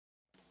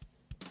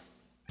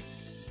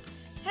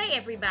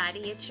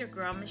everybody, it's your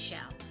girl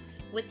Michelle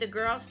with the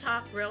Girls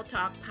Talk Real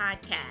Talk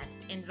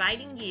podcast,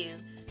 inviting you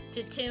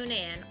to tune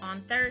in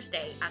on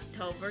Thursday,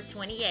 October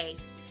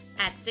 28th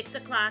at 6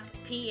 o'clock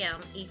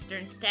p.m.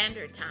 Eastern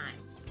Standard Time,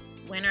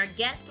 when our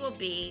guest will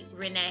be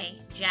Renee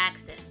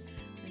Jackson,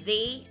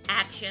 the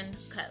action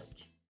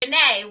coach.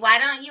 Renee, why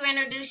don't you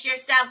introduce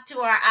yourself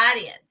to our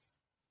audience?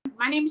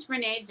 My name is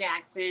Renee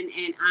Jackson,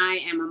 and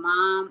I am a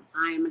mom,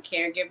 I am a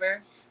caregiver,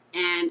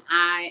 and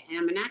I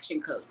am an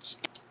action coach.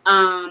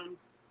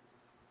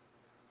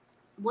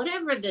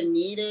 Whatever the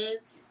need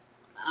is,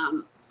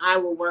 I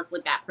will work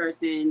with that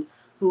person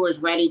who is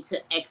ready to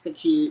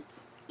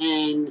execute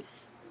and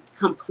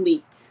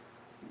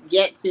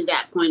get to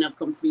that point of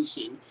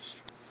completion.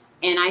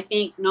 And I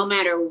think no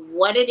matter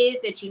what it is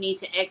that you need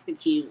to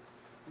execute,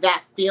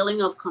 that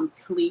feeling of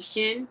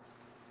completion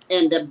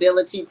and the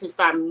ability to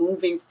start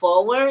moving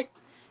forward,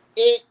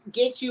 it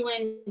gets you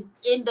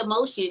in the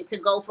motion to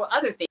go for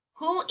other things.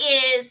 Who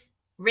is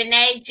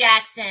Renee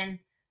Jackson,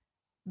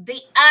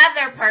 the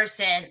other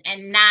person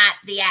and not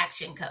the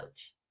action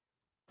coach?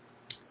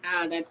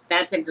 Oh,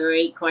 that's a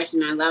great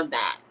question. I love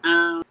that.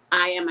 I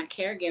am a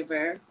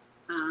caregiver.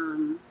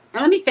 And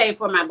let me say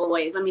for my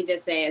boys, let me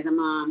just say as a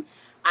mom,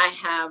 I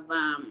have,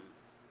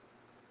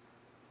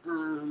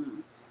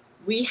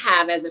 we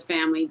have as a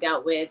family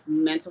dealt with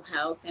mental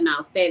health. And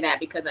I'll say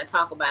that because I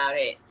talk about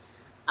it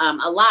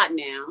a lot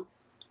now,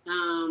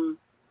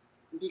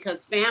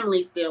 because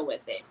families deal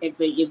with it. If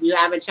you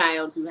have a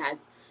child who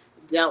has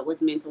dealt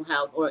with mental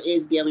health or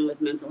is dealing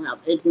with mental health,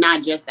 it's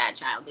not just that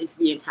child, it's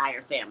the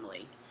entire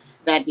family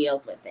that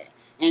deals with it.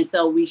 And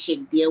so we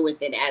should deal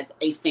with it as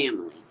a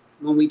family.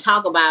 When we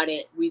talk about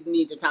it, we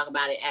need to talk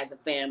about it as a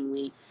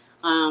family,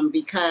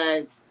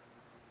 because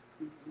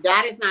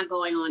that is not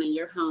going on in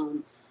your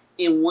home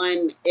in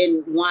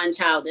one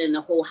child, and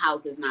the whole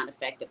house is not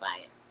affected by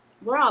it.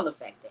 We're all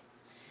affected.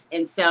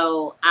 And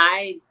so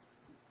I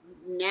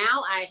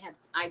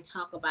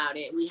talk about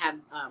it. We have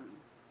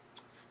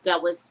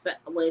dealt with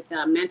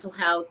mental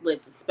health,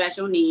 with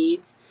special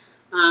needs,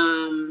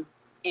 and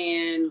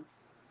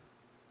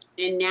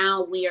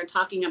now we are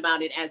talking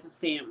about it as a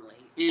family.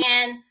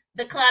 And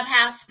the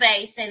clubhouse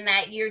space, and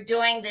that you're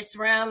doing this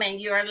room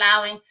and you're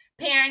allowing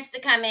parents to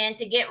come in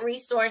to get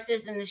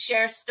resources and to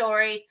share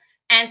stories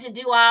and to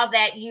do all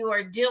that you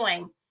are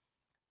doing.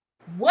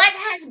 What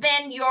has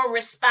been your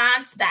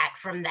response back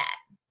from that?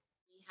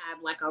 We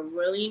have like a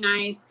really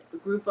nice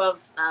group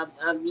of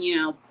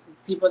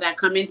people that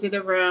come into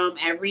the room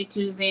every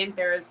Tuesday and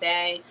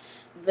Thursday.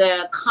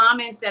 The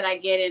comments that I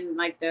get in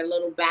like the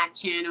little back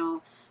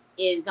channel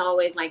is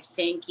always like,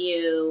 thank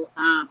you.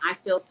 I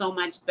feel so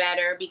much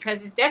better,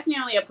 because it's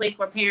definitely a place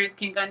where parents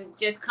can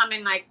just come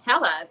and like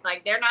tell us,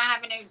 like they're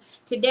not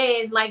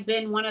today has like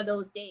been one of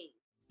those days.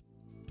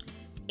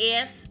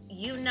 If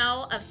you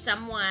know of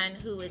someone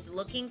who is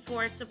looking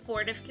for a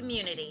supportive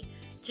community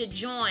to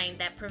join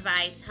that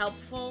provides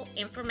helpful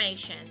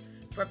information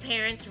for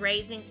parents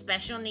raising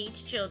special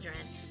needs children,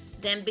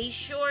 then be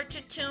sure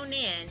to tune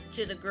in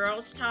to the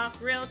Girls Talk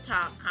Real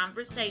Talk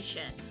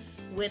conversation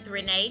with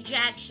Renee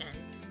Jackson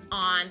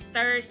on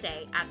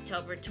Thursday,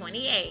 October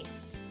 28th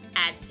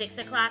at 6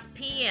 o'clock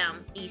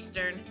p.m.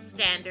 Eastern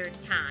Standard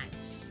Time.